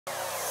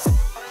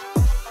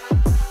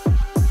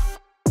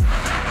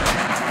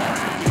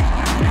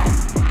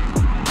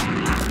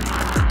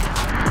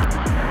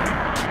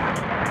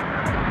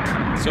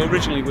So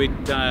originally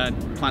we'd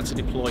planned to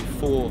deploy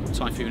 4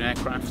 Typhoon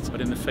aircraft, but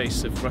in the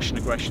face of Russian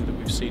aggression that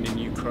we've seen in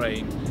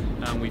Ukraine,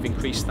 we've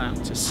increased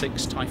that to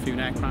 6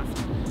 Typhoon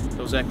aircraft.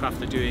 Those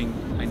aircraft are doing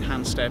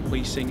enhanced air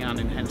policing and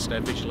enhanced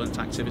air vigilant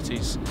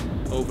activities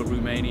over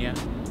Romania,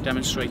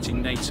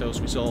 demonstrating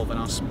NATO's resolve and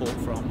our support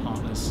for our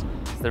partners.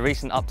 The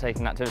recent uptake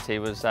in activity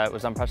was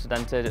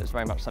unprecedented. It was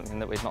very much something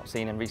that we've not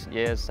seen in recent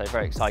years, so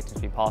very excited to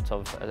be part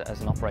of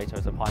as an operator,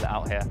 as a pilot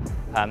out here.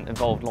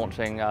 Involved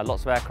launching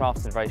lots of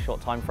aircraft in a very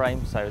short time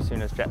frame, so as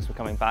soon as jets were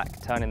coming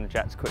back, turning the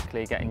jets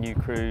quickly, getting new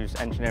crews,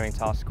 engineering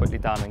tasks quickly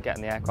done and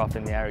getting the aircraft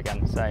in the air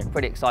again. So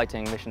pretty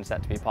exciting mission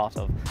set to be part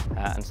of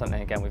and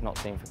something again we've not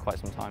seen for quite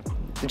some time.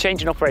 The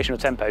change in operational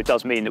tempo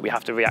does mean that we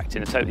have to react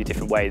in a totally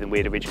different way than we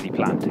had originally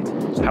planned.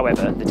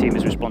 However, the team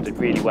has responded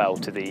really well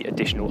to the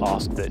additional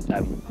ask that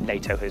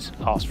NATO has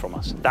asked from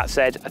us. That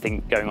said, I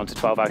think going on to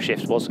 12-hour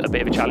shifts was a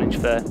bit of a challenge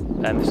for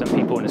some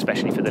people, and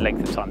especially for the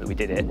length of time that we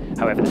did it.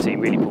 However, the team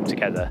really pulled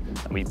together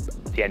and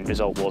the end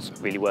result was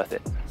really worth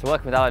it. So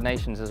working with allied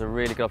nations is a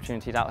really good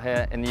opportunity out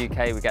here. In the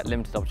UK we get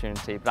limited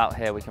opportunity, but out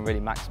here we can really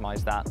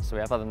maximise that. So we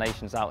have other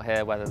nations out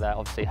here, whether they're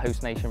obviously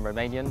host nation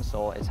Romanians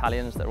or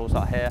Italians that are also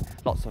out here,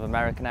 lots of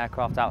American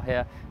aircraft out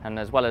here, and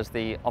as well as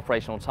the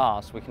operational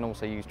tasks, we can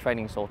also use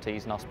training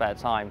sorties in our spare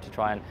time to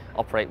try and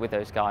operate with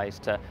those guys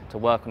to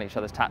work on each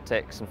other's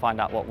tactics and find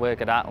out what we're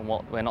good at and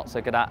what we're not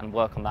so good at and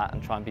work on that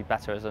and try and be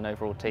better as an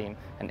overall team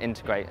and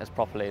integrate as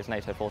properly as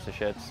NATO forces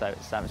should. So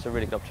it's a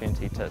really good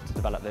opportunity to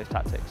develop those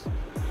tactics.